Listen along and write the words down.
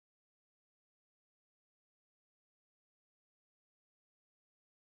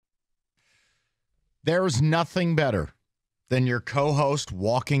There's nothing better than your co-host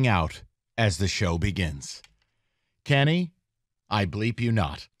walking out as the show begins. Kenny, I bleep you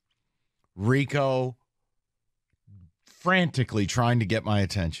not. Rico frantically trying to get my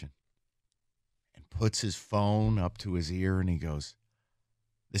attention and puts his phone up to his ear and he goes,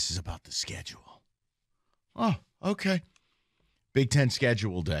 "This is about the schedule." Oh, okay. Big Ten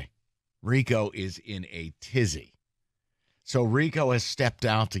schedule day. Rico is in a tizzy. So Rico has stepped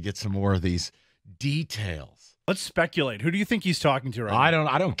out to get some more of these details. Let's speculate. Who do you think he's talking to right now?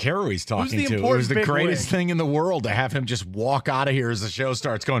 I don't care who he's talking to. It important was the big greatest wig? thing in the world to have him just walk out of here as the show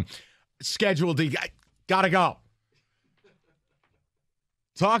starts going, schedule D, gotta go.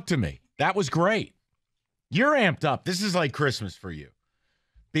 Talk to me. That was great. You're amped up. This is like Christmas for you.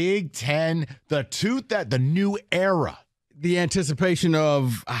 Big Ten, the new era. The anticipation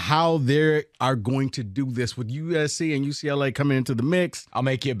of how they are going to do this with USC and UCLA coming into the mix. I'll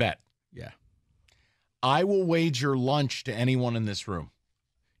make you a bet. Yeah. I will wager lunch to anyone in this room.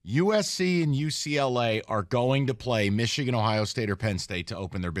 USC and UCLA are going to play Michigan, Ohio State, or Penn State to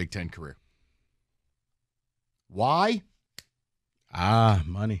open their Big Ten career. Why?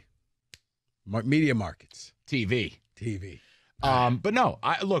 Money. Media markets. TV. TV. But no,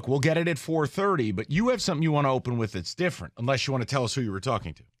 look, we'll get it at 4:30, but you have something you want to open with that's different, unless you want to tell us who you were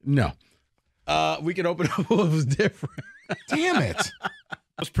talking to. No. We could open up what was different. Damn it.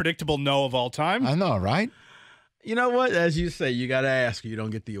 Most predictable no of all time. I know, right? You know what? As you say, you got to ask or you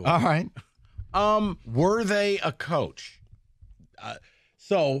don't get the order. All right. Were they a coach?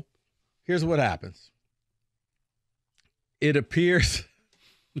 So here's what happens. It appears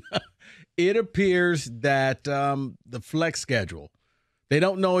that the flex schedule, they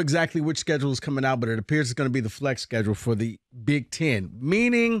don't know exactly which schedule is coming out, but it appears it's going to be the flex schedule for the Big Ten,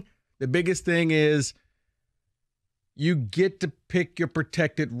 meaning the biggest thing is you get to pick your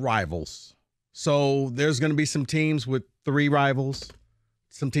protected rivals. So there's going to be some teams with 3 rivals,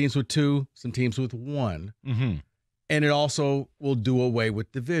 some teams with 2, some teams with 1. Mm-hmm. And it also will do away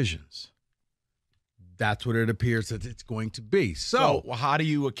with divisions. That's what it appears that it's going to be. So how do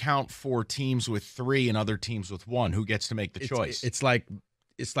you account for teams with 3 and other teams with 1? Who gets to make the choice? It's like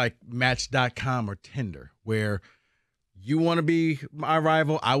Match.com or Tinder, where you want to be my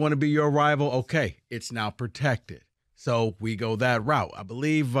rival, I want to be your rival. Okay, it's now protected. So we go that route. I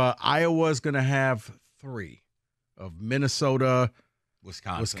believe Iowa's going to have 3 of Minnesota,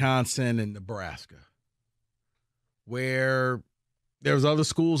 Wisconsin, and Nebraska, where there's other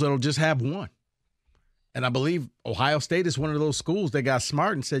schools that'll just have 1. And I believe Ohio State is one of those schools that got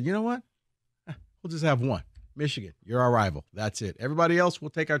smart and said, you know what? We'll just have 1. Michigan, you're our rival. That's it. Everybody else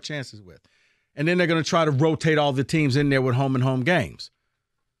we'll take our chances with. And then they're going to try to rotate all the teams in there with home and home games.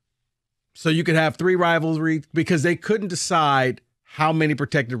 So you could have 3 rivalries because they couldn't decide how many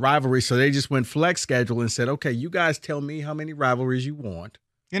protected rivalries. So they just went flex schedule and said, okay, you guys tell me how many rivalries you want.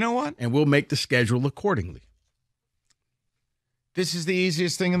 You know what? And we'll make the schedule accordingly. This is the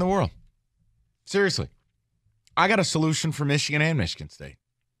easiest thing in the world. Seriously. I got a solution for Michigan and Michigan State.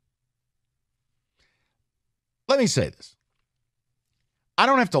 Let me say this. I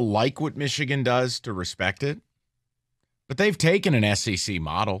don't have to like what Michigan does to respect it, but they've taken an SEC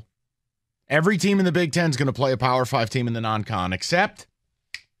model. Every team in the Big Ten is going to play a Power 5 team in the non-con, except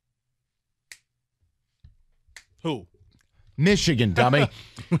Who? Michigan, dummy.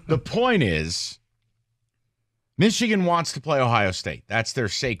 The point is, Michigan wants to play Ohio State. That's their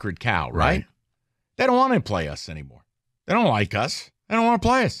sacred cow, right? They don't want to play us anymore. They don't like us. They don't want to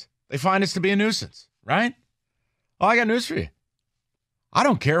play us. They find us to be a nuisance, right? Oh, I got news for you. I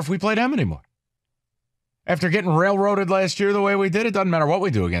don't care if we play them anymore. After getting railroaded last year the way we did, it doesn't matter what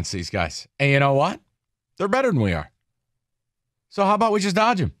we do against these guys. And you know what? They're better than we are. So how about we just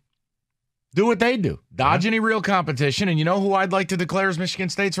dodge them? Do what they do. Dodge any real competition. And you know who I'd like to declare as Michigan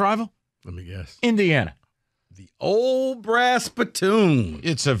State's rival? Let me guess. Indiana. The old brass spittoon.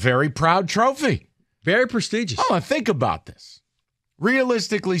 It's a very proud trophy. Very prestigious. Oh, think about this.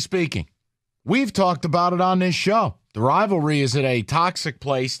 Realistically speaking, we've talked about it on this show. The rivalry is at a toxic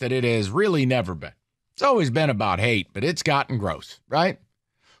place that it has really never been. It's always been about hate, but it's gotten gross, right?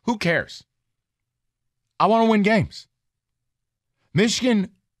 Who cares? I want to win games. Michigan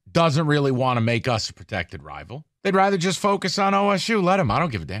doesn't really want to make us a protected rival. They'd rather just focus on OSU. Let them. I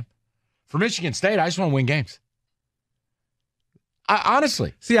don't give a damn. For Michigan State, I just want to win games.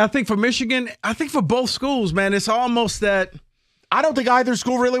 Honestly. See, I think for Michigan, I think for both schools, man, it's almost that I don't think either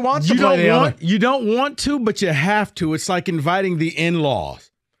school really wants to play the other. You don't want to, but you have to. It's like inviting the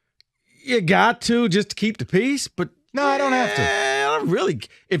in-laws. You got to just to keep the peace, but no, I don't have to. I really,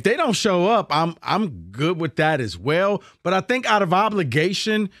 if they don't show up, I'm good with that as well. But I think out of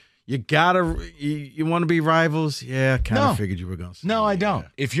obligation, You want to be rivals? Yeah, kind of figured you were going to say. No, I don't.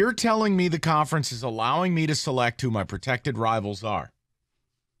 If you're telling me the conference is allowing me to select who my protected rivals are,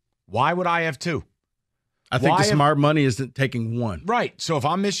 why would I have two? I think the smart money is taking one. Right. So if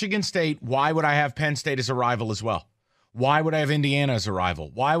I'm Michigan State, why would I have Penn State as a rival as well? Why would I have Indiana as a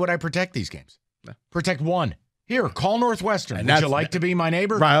rival? Why would I protect these games? Protect one. Here, call Northwestern. Would you like to be my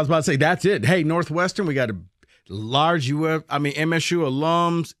neighbor? Right. I was about to say, that's it. Hey, Northwestern, we got a large MSU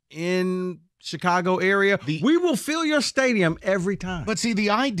alums in Chicago area. We will fill your stadium every time. But see, the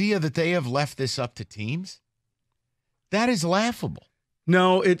idea that they have left this up to teams, that is laughable.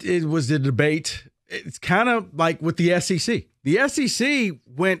 No, it was the debate. It's kind of like with the SEC. The SEC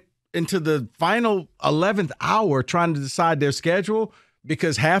went into the final 11th hour trying to decide their schedule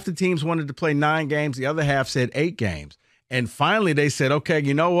because half the teams wanted to play 9 games. The other half said 8 games. And finally they said, okay,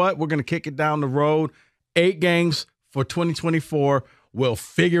 you know what? We're going to kick it down the road. 8 games for 2024. We'll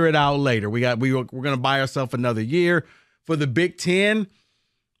figure it out later. We're going to buy ourselves another year. For the Big Ten,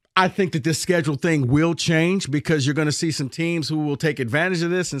 I think that this schedule thing will change because you're going to see some teams who will take advantage of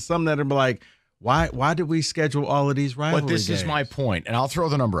this and some that are like, why did we schedule all of these rivalry But this games? is my point, and I'll throw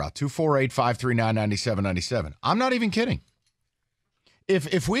the number out, 248-539-9797. I'm not even kidding.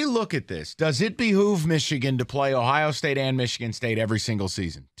 If we look at this, does it behoove Michigan to play Ohio State and Michigan State every single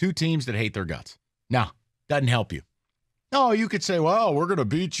season? 2 teams that hate their guts. No, doesn't help you. No, you could say, well, we're going to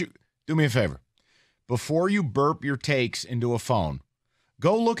beat you. Do me a favor. Before you burp your takes into a phone,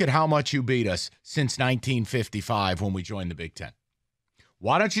 go look at how much you beat us since 1955 when we joined the Big Ten.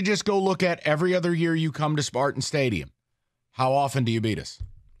 Why don't you just go look at every other year you come to Spartan Stadium? How often do you beat us?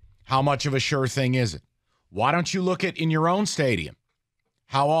 How much of a sure thing is it? Why don't you look at in your own stadium?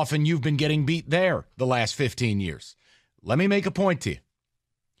 How often you've been getting beat there the last 15 years? Let me make a point to you.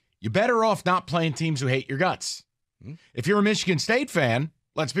 You're better off not playing teams who hate your guts. If you're a Michigan State fan,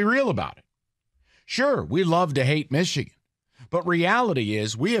 let's be real about it. Sure, we love to hate Michigan, but reality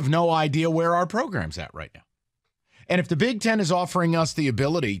is we have no idea where our program's at right now. And if the Big Ten is offering us the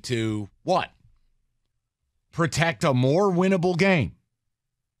ability to, what? Protect a more winnable game.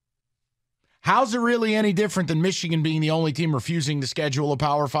 How's it really any different than Michigan being the only team refusing to schedule a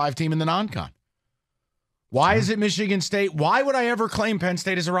Power 5 team in the non-con? Why is it Michigan State? Why would I ever claim Penn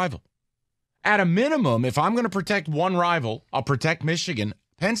State as a rival? At a minimum, if I'm going to protect one rival, I'll protect Michigan.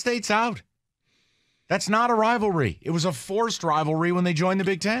 Penn State's out. That's not a rivalry. It was a forced rivalry when they joined the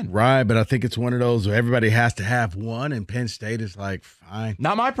Big Ten. Right, but I think it's one of those where everybody has to have one, and Penn State is like, fine.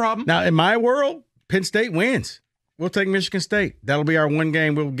 Not my problem. Now, in my world, Penn State wins. We'll take Michigan State. That'll be our one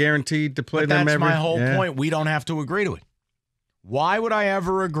game. We'll guaranteed to play them every. That's my whole point. We don't have to agree to it. Why would I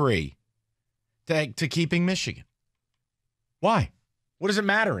ever agree to keeping Michigan? Why? What does it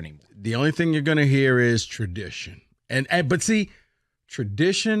matter anymore? The only thing you're going to hear is tradition. But see,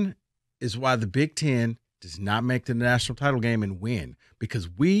 tradition is why the Big Ten does not make the national title game and win, because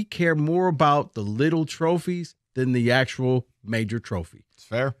we care more about the little trophies than the actual major trophy. It's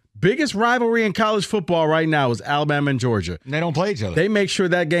fair. Biggest rivalry in college football right now is Alabama and Georgia. And they don't play each other. They make sure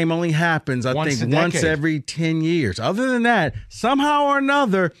that game only happens, I think, once every 10 years. Other than that, somehow or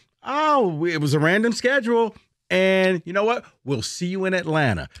another, it was a random schedule, and you know what? We'll see you in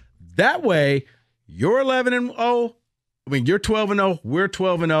Atlanta. That way, you're 11-0. You're 12-0. We're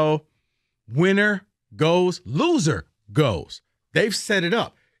 12-0. Winner goes, loser goes. They've set it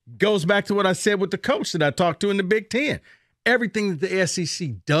up. Goes back to what I said with the coach that I talked to in the Big Ten. Everything that the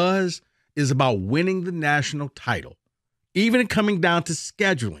SEC does is about winning the national title. Even coming down to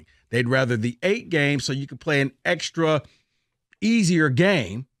scheduling. They'd rather the 8 games so you could play an extra easier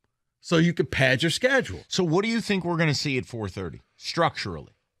game so you could pad your schedule. So what do you think we're going to see at 4:30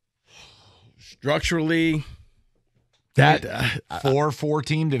 structurally? Structurally, that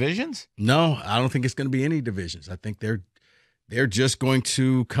 4-team divisions? No, I don't think it's going to be any divisions. I think they're just going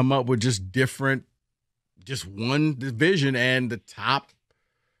to come up with just one division, and the top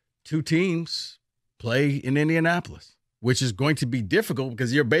 2 teams play in Indianapolis, which is going to be difficult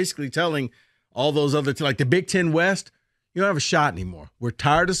because you're basically telling all those other like the Big Ten West, you don't have a shot anymore. We're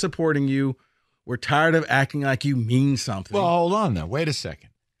tired of supporting you. We're tired of acting like you mean something. Well, hold on now. Wait a second.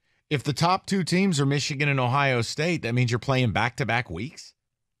 If the top 2 teams are Michigan and Ohio State, that means you're playing back-to-back weeks?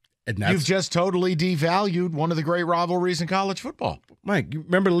 And you've just totally devalued one of the great rivalries in college football. Mike, you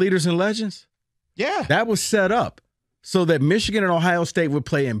remember the Leaders and Legends? Yeah. That was set up so that Michigan and Ohio State would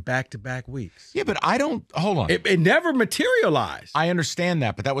play in back-to-back weeks. Yeah, but hold on. It never materialized. I understand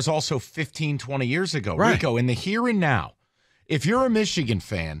that, but that was also 15, 20 years ago. Right. Rico, in the here and now, if you're a Michigan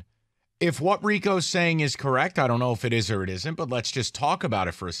fan, if what Rico's saying is correct, I don't know if it is or it isn't, but let's just talk about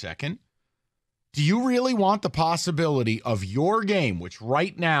it for a second. Do you really want the possibility of your game, which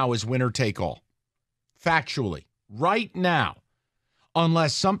right now is winner take all? Factually, right now,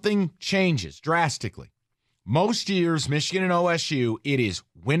 unless something changes drastically. Most years, Michigan and OSU, it is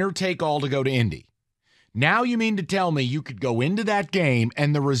winner take all to go to Indy. Now you mean to tell me you could go into that game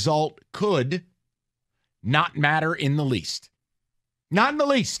and the result could not matter in the least? Not in the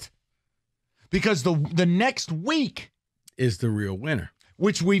least. Because the next week is the real winner,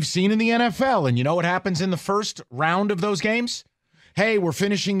 which we've seen in the NFL. And you know what happens in the first round of those games? Hey, we're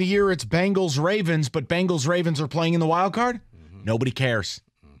finishing the year. It's Bengals-Ravens, but Bengals-Ravens are playing in the wild card? Mm-hmm. Nobody cares.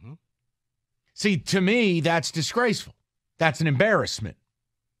 Mm-hmm. See, to me, that's disgraceful. That's an embarrassment.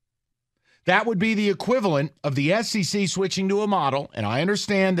 That would be the equivalent of the SEC switching to a model, and I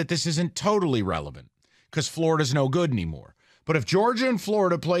understand that this isn't totally relevant because Florida's no good anymore. But if Georgia and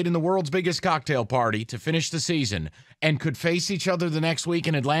Florida played in the world's biggest cocktail party to finish the season and could face each other the next week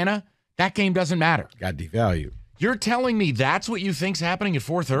in Atlanta, that game doesn't matter. Got devalued. You're telling me that's what you think's happening at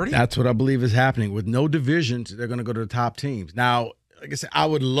 4:30? That's what I believe is happening. With no divisions, they're going to go to the top teams. Now, like I said, I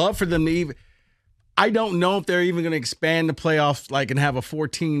would love for them to even – I don't know if they're even going to expand the playoffs and have a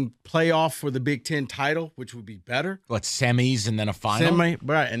 14 playoff for the Big Ten title, which would be better. What, semis and then a final?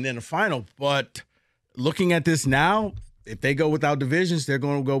 Right, and then a final. But looking at this now, if they go without divisions, they're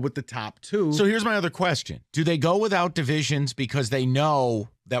going to go with the top two. So here's my other question. Do they go without divisions because they know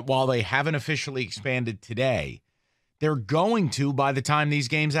that while they haven't officially expanded today, they're going to by the time these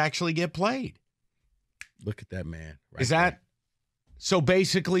games actually get played? Look at that man. Is that – so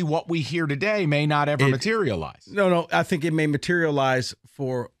basically what we hear today may not ever materialize? No. I think it may materialize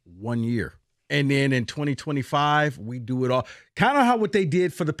for 1 year. And then in 2025, we do it all. Kind of how what they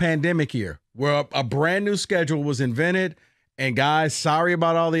did for the pandemic year, where a brand new schedule was invented. And guys, sorry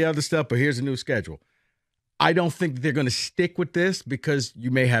about all the other stuff, but here's a new schedule. I don't think they're going to stick with this because you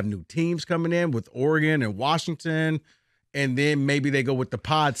may have new teams coming in with Oregon and Washington. And then maybe they go with the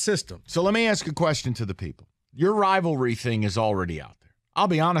pod system. So let me ask a question to the people. Your rivalry thing is already out there. I'll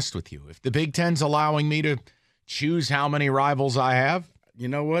be honest with you. If the Big Ten's allowing me to choose how many rivals I have, you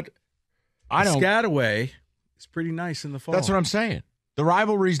know what? I don't. Piscataway is pretty nice in the fall. That's what I'm saying. The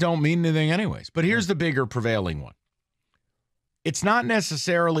rivalries don't mean anything anyways. But here's the bigger prevailing one. It's not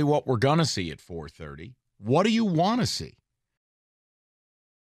necessarily what we're going to see at 4:30. What do you want to see?